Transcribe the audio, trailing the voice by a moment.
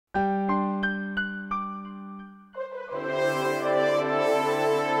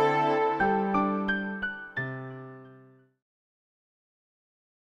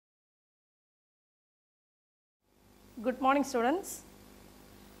Good morning, students.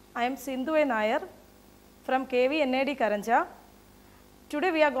 I am Sindhu Nair from KV NAD Karanja. Today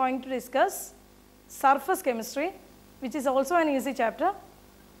we are going to discuss surface chemistry, which is also an easy chapter.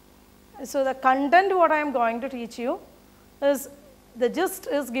 So the content what I am going to teach you is, the gist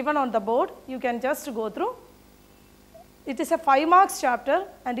is given on the board. You can just go through. It is a 5 marks chapter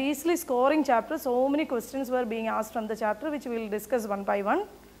and easily scoring chapter. So many questions were being asked from the chapter, which we will discuss one by one.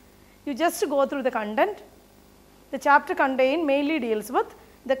 You just go through the content. The chapter mainly deals with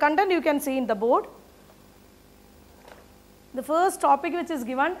the content you can see in the board. The first topic which is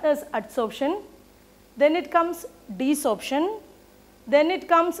given is adsorption, then it comes desorption, then it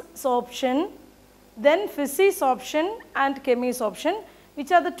comes sorption, then physisorption and chemisorption,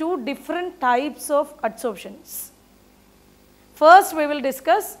 which are the two different types of adsorptions. First we will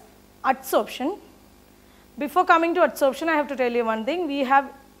discuss adsorption. Before coming to adsorption, I have to tell you one thing. We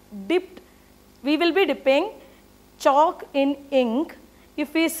will be dipping chalk in ink.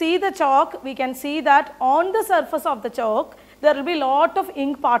 If we see the chalk, we can see that on the surface of the chalk, there will be lot of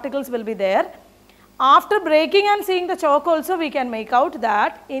ink particles will be there. After breaking and seeing the chalk also, we can make out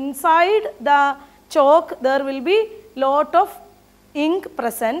that inside the chalk, there will be lot of ink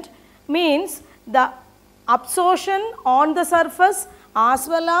present, means the absorption on the surface as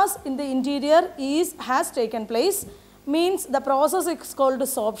well as in the interior has taken place, means the process is called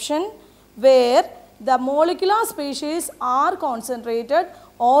sorption, where the molecular species are concentrated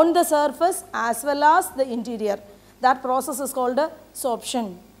on the surface as well as the interior. That process is called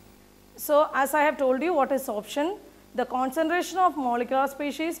sorption. So as I have told you, what is sorption? The concentration of molecular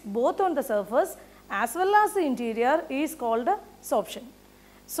species both on the surface as well as the interior is called sorption.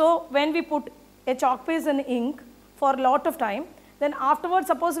 So when we put a chalk piece in ink for a lot of time, then afterwards,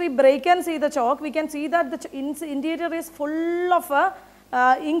 suppose we break and see the chalk, we can see that the interior is full of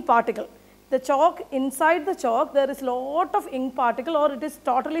ink particle. The chalk, inside the chalk, there is lot of ink particle, or it is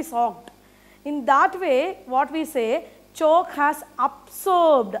totally soaked. In that way, what we say, chalk has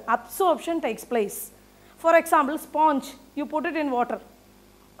absorbed, absorption takes place. For example, sponge, you put it in water.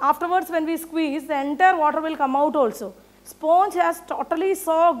 Afterwards, when we squeeze, the entire water will come out also. Sponge has totally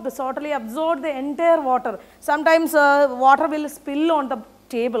soaked, totally absorbed the entire water. Sometimes water will spill on the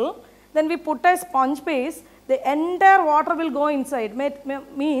table. Then we put a sponge paste, the entire water will go inside.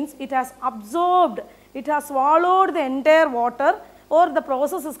 Means it has absorbed, it has swallowed the entire water, or the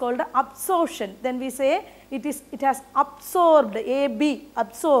process is called absorption. Then we say it has absorbed, AB,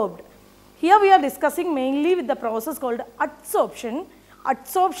 absorbed. Here we are discussing mainly with the process called adsorption.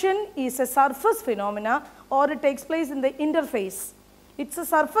 Adsorption is a surface phenomena, or it takes place in the interface. It's a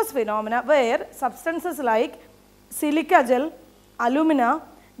surface phenomena where substances like silica gel, alumina,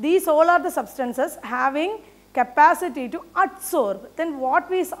 these all are the substances having capacity to adsorb. Then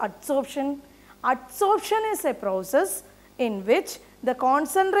what is adsorption? Adsorption is a process in which the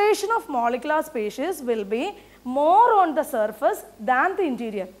concentration of molecular species will be more on the surface than the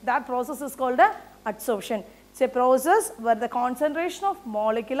interior. That process is called adsorption. It's a process where the concentration of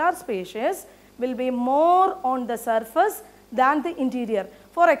molecular species will be more on the surface than the interior.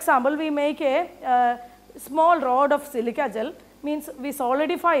 For example, we make a small rod of silica gel, means we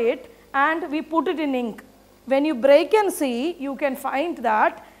solidify it and we put it in ink. When you break and see, you can find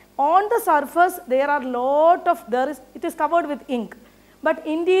that on the surface there are it is covered with ink, but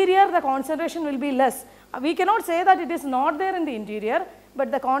interior the concentration will be less. We cannot say that it is not there in the interior,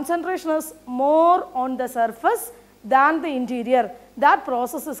 but the concentration is more on the surface than the interior. That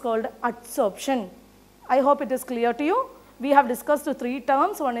process is called adsorption. I hope it is clear to you. We have discussed 3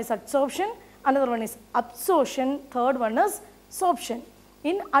 terms. One is adsorption, another one is absorption, third one is sorption.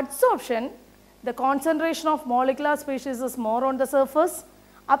 In adsorption, the concentration of molecular species is more on the surface.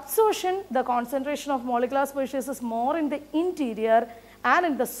 Absorption, the concentration of molecular species is more in the interior, and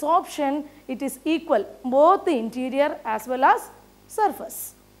in the sorption, it is equal, both the interior as well as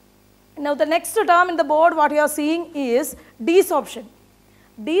surface. Now the next term in the board what you are seeing is desorption.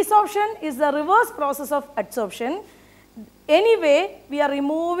 Desorption is the reverse process of adsorption. Anyway, we are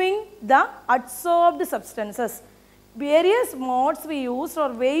removing the adsorbed substances. Various modes we use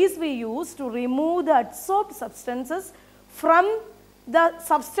or ways we use to remove the adsorbed substances from the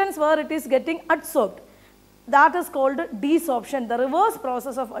substance where it is getting adsorbed. That is called desorption. The reverse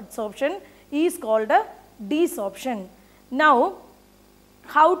process of adsorption is called desorption. Now,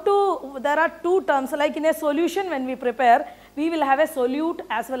 there are 2 terms, like in a solution when we prepare, we will have a solute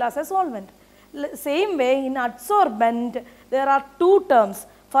as well as a solvent. Same way in adsorbent, there are 2 terms.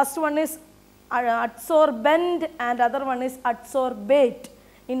 First one is adsorbent and other one is adsorbate.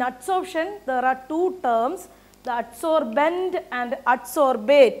 In adsorption, there are 2 terms, the adsorbent and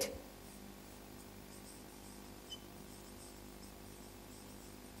adsorbate.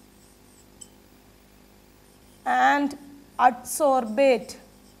 and adsorbate.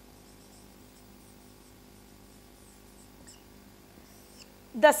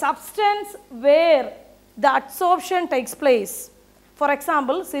 The substance where the adsorption takes place. For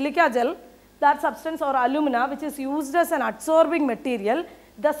example, silica gel, that substance, or alumina, which is used as an adsorbing material,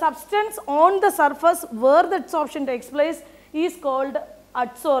 the substance on the surface where the adsorption takes place is called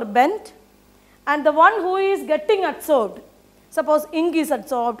adsorbent, and the one who is getting adsorbed, suppose ink is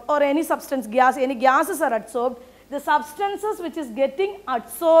adsorbed or any substance, gas, any gases are adsorbed, the substances which is getting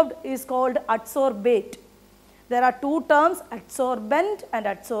adsorbed is called adsorbate. There are two terms, adsorbent and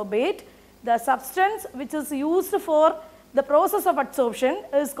adsorbate. The substance which is used for the process of adsorption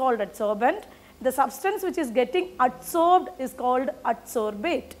is called adsorbent. The substance which is getting adsorbed is called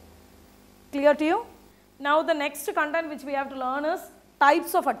adsorbate. Clear to you? Now the next content which we have to learn is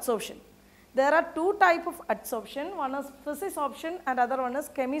types of adsorption. There are two types of adsorption. One is Physisorption and other one is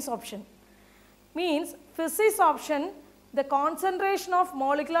Chemisorption. Means Physisorption, the concentration of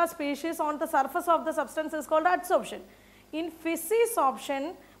molecular species on the surface of the substance is called adsorption. In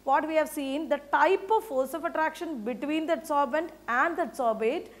Physisorption, what we have seen, the type of force of attraction between the adsorbent and the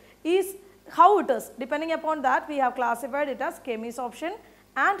adsorbate is how it is. Depending upon that, we have classified it as Chemisorption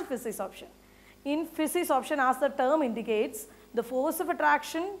and Physisorption. In Physisorption, as the term indicates, the force of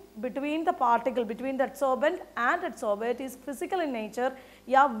attraction between the particle, between the adsorbent and adsorbate is physical in nature,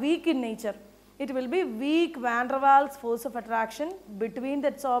 weak in nature. It will be weak van der Waals force of attraction between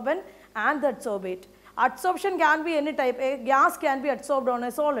the adsorbent and the adsorbate. Adsorption can be any type. A gas can be adsorbed on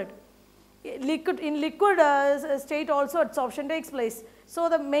a solid. In liquid state also adsorption takes place. So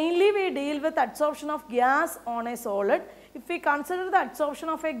mainly we deal with adsorption of gas on a solid. If we consider the adsorption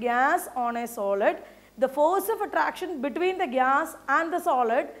of a gas on a solid, the force of attraction between the gas and the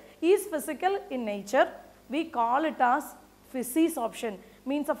solid is physical in nature. We call it as Physisorption.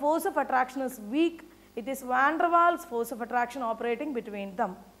 Means the force of attraction is weak. It is van der Waals force of attraction operating between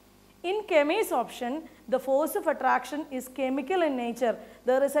them. In Chemisorption, the force of attraction is chemical in nature.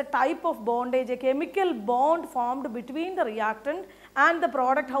 There is a type of bondage, a chemical bond formed between the reactant and the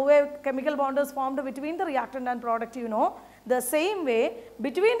product. How a chemical bond is formed between the reactant and product, you know. The same way,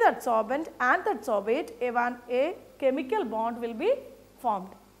 between the adsorbent and the adsorbate, a chemical bond will be formed.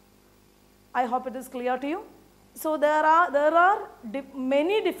 I hope it is clear to you. So there are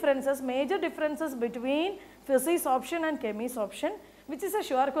many differences, major differences between Physisorption and Chemisorption, which is a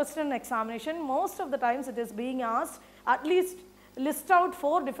sure question in examination. Most of the times it is being asked, at least list out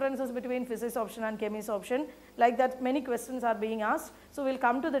 4 differences between Physisorption and Chemisorption. Like that, many questions are being asked. So we will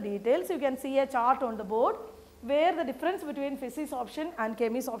come to the details. You can see a chart on the board where the difference between Physisorption and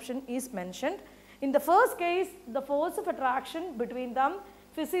Chemisorption is mentioned. In the first case, the force of attraction between them,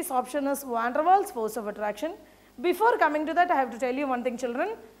 Physisorption is van der Waals force of attraction. Before coming to that, I have to tell you one thing,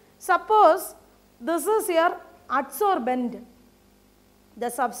 children. Suppose this is your adsorbent, the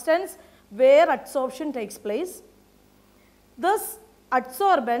substance where adsorption takes place. This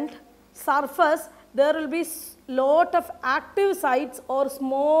adsorbent surface, there will be lot of active sites or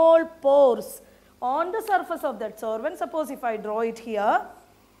small pores on the surface of the adsorbent. Suppose if I draw it here,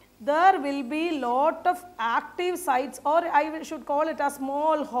 there will be lot of active sites, or I should call it as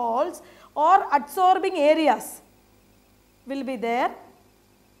small holes or adsorbing areas will be there.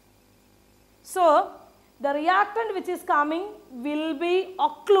 So the reactant which is coming will be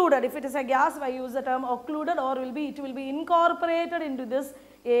occluded. If it is a gas, I use the term occluded, or it will be incorporated into this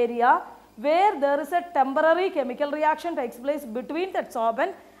area where there is a temporary chemical reaction takes place between the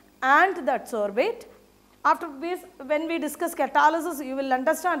adsorbent and the adsorbate. After this, when we discuss catalysis, you will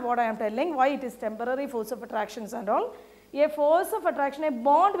understand what I am telling, why it is temporary force of attractions and all. A force of attraction, a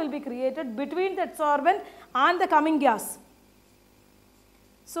bond will be created between the adsorbent and the coming gas.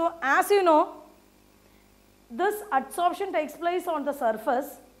 So as you know, this adsorption takes place on the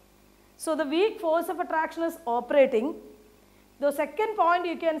surface. So the weak force of attraction is operating. The second point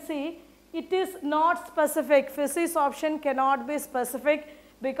you can see, it is not specific. Physisorption cannot be specific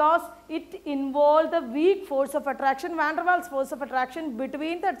because it involves the weak force of attraction, van der Waals force of attraction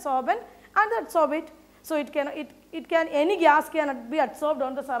between the adsorbent and the adsorbate. So any gas can be adsorbed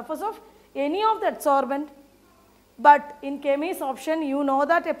on the surface of any of the adsorbent. But in Chemisorption, you know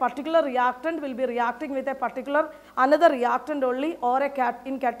that a particular reactant will be reacting with a particular another reactant only, or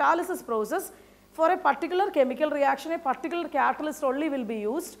in catalysis process, for a particular chemical reaction, a particular catalyst only will be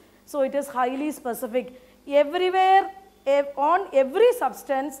used. So it is highly specific. Everywhere, on every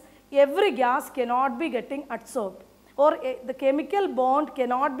substance, every gas cannot be getting adsorbed, or the chemical bond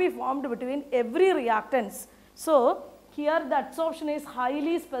cannot be formed between every reactants. So here the adsorption is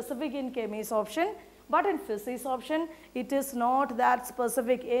highly specific in Chemisorption. But in Physisorption, it is not that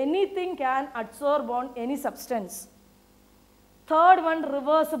specific. Anything can adsorb on any substance. Third one,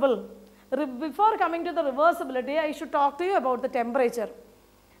 reversible. Before coming to the reversibility, I should talk to you about the temperature.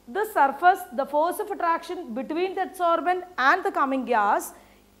 This surface, the force of attraction between the adsorbent and the coming gas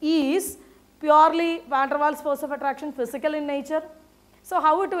is purely van der Waals force of attraction, physical in nature. So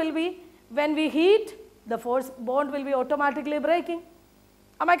how it will be? When we heat, the bond will be automatically breaking.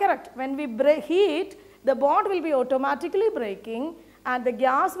 Am I correct? When we heat, the bond will be automatically breaking and the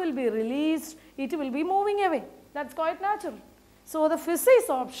gas will be released, it will be moving away. That's quite natural. So the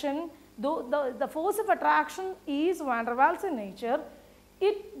Physisorption, though the force of attraction is van der Waals in nature,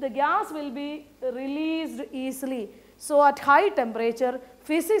 the gas will be released easily. So at high temperature,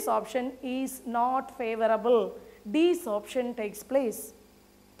 Physisorption is not favorable. Desorption takes place.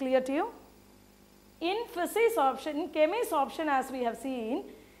 Clear to you? In Physisorption, Chemisorption, as we have seen,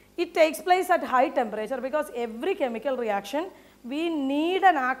 it takes place at high temperature because every chemical reaction, we need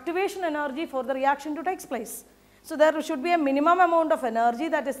an activation energy for the reaction to take place. So there should be a minimum amount of energy,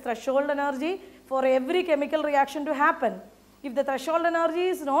 that is threshold energy, for every chemical reaction to happen. If the threshold energy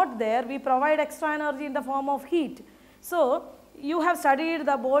is not there, we provide extra energy in the form of heat. So you have studied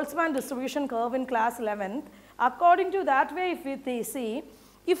the Boltzmann distribution curve in class 11th. According to that way, if we see,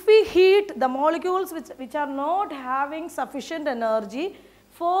 if we heat the molecules which are not having sufficient energy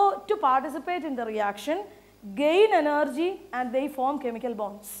to participate in the reaction, gain energy and they form chemical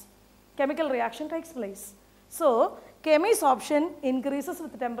bonds. Chemical reaction takes place. So Chemisorption increases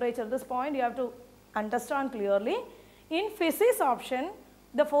with temperature. This point you have to understand clearly. In Physisorption,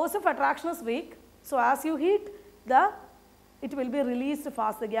 the force of attraction is weak. So as you heat, it will be released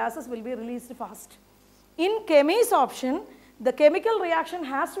fast. The gases will be released fast. In Chemisorption, the chemical reaction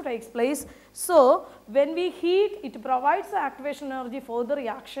has to take place. So when we heat, it provides the activation energy for the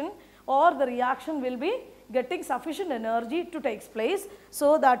reaction, or the reaction will be getting sufficient energy to take place,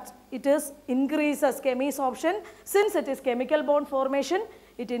 so that it increases Chemisorption. Since it is chemical bond formation,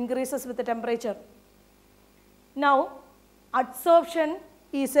 it increases with the temperature. Now adsorption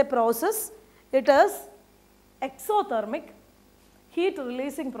is a process. It is exothermic, heat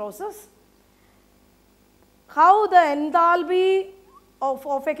releasing process. How the enthalpy of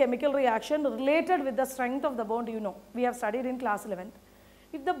a chemical reaction related with the strength of the bond, you know, we have studied in class 11.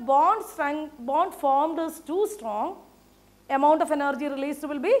 If the bond formed is too strong, amount of energy released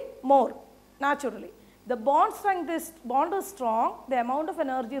will be more, naturally. The bond is strong, the amount of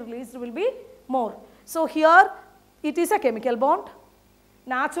energy released will be more. So here it is a chemical bond.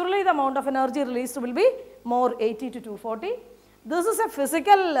 Naturally the amount of energy released will be more, 80 to 240. This is a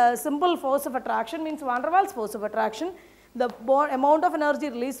physical simple force of attraction, means van der Waals force of attraction. The amount of energy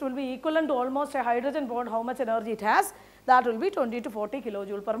released will be equivalent to almost a hydrogen bond, how much energy it has, that will be 20 to 40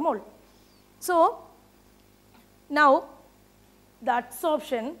 kilojoule per mole. So now the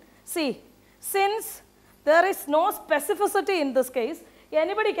adsorption, see, since there is no specificity in this case,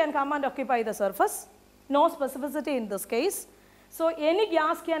 anybody can come and occupy the surface, no specificity in this case. So any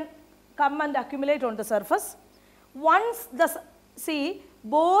gas can come and accumulate on the surface. Once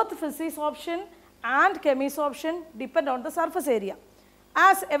both Physisorption and Chemisorption depend on the surface area.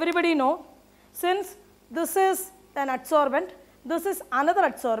 As everybody know, since this is an adsorbent, this is another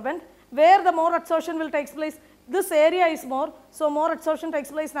adsorbent, where the more adsorption will take place, this area is more, so more adsorption takes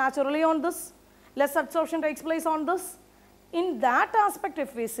place naturally on this, less adsorption takes place on this. In that aspect,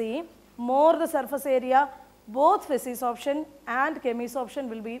 if we see, more the surface area, both Physisorption and Chemisorption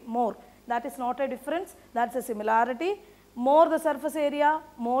will be more. That is not a difference, that is a similarity. More the surface area,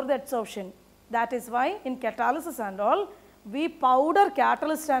 more the adsorption. That is why in catalysis and all, we powder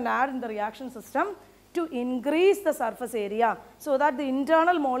catalyst and add in the reaction system to increase the surface area, so that the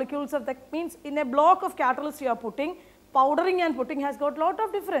internal molecules of the, means in a block of catalyst you are putting, powdering and putting has got lot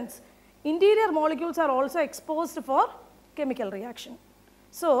of difference. Interior molecules are also exposed for chemical reaction.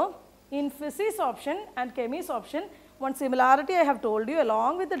 So in Physisorption and Chemisorption, one similarity I have told you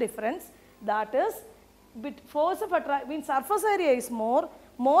along with the difference, that is force of attraction, means surface area is more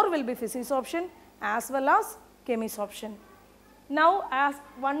will be Physisorption as well as Chemisorption. Now as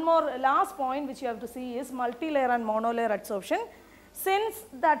one more last point which you have to see is multilayer and monolayer adsorption. Since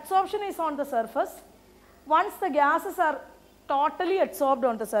the adsorption is on the surface, once the gases are totally adsorbed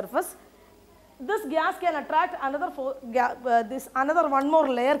on the surface, this gas can attract another one more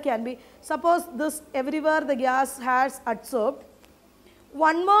layer can be, suppose this everywhere the gas has adsorbed,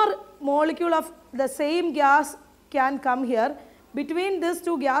 one more molecule of the same gas can come here. Between these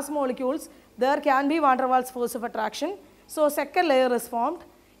two gas molecules, there can be van der Waals force of attraction. So second layer is formed.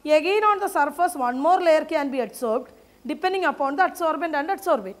 Again on the surface, one more layer can be adsorbed depending upon the adsorbent and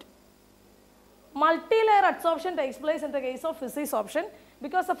adsorbate. Multi-layer adsorption takes place in the case of Physisorption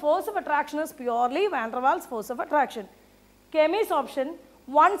because the force of attraction is purely van der Waals force of attraction. Chemisorption,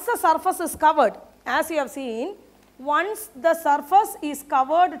 once the surface is covered, as you have seen, once the surface is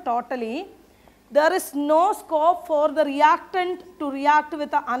covered totally, there is no scope for the reactant to react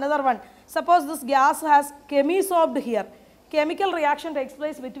with another one. Suppose this gas has chemisorbed here. Chemical reaction takes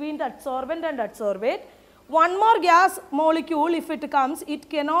place between the adsorbent and adsorbate. One more gas molecule, if it comes, it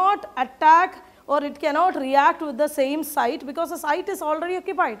cannot attack or it cannot react with the same site because the site is already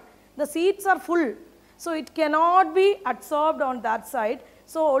occupied. The seats are full. So, it cannot be adsorbed on that side.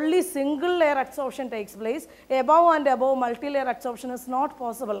 So, only single layer adsorption takes place. Above and above multi-layer adsorption is not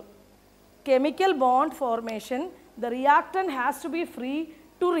possible. Chemical bond formation, the reactant has to be free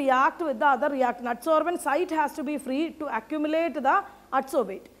to react with the other reactant. Adsorbent site has to be free to accumulate the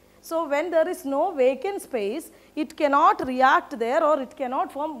adsorbate. So, when there is no vacant space, it cannot react there or it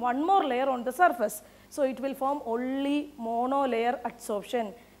cannot form one more layer on the surface. So, it will form only monolayer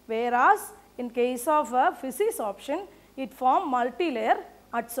adsorption, whereas in case of Physisorption, it forms multi-layer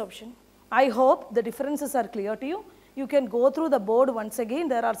adsorption. I hope the differences are clear to you. You can go through the board once again.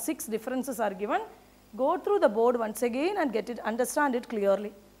 There are 6 differences are given. Go through the board once again and understand it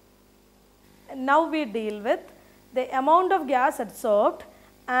clearly. And now we deal with the amount of gas adsorbed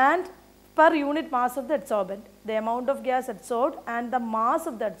and per unit mass of the adsorbent. The amount of gas adsorbed and the mass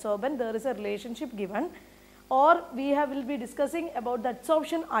of the adsorbent, there is a relationship given, or we will be discussing about the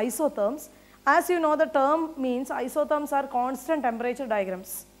adsorption isotherms. As you know, the term means isotherms are constant temperature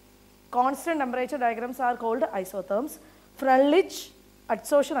diagrams. Constant temperature diagrams are called isotherms. Freundlich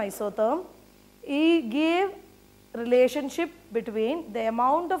adsorption isotherm, he gave relationship between the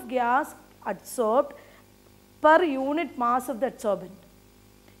amount of gas adsorbed per unit mass of the adsorbent.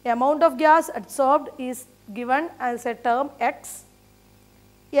 Amount of gas adsorbed is given as a term X.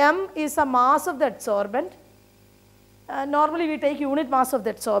 M is a mass of the adsorbent. Normally we take unit mass of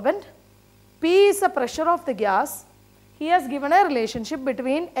the adsorbent. P is the pressure of the gas. He has given a relationship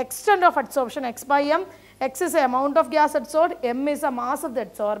between extent of adsorption X by M. X is the amount of gas adsorbed, M is the mass of the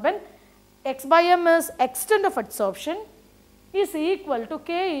adsorbent. X by M is extent of adsorption is equal to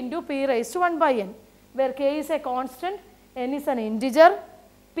K into P raised to 1 by N, where K is a constant, N is an integer,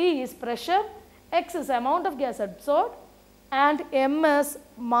 P is pressure, X is amount of gas absorbed and M is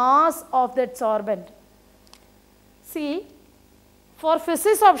mass of the adsorbent. See, for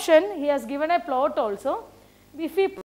Physisorption, he has given a plot also. If we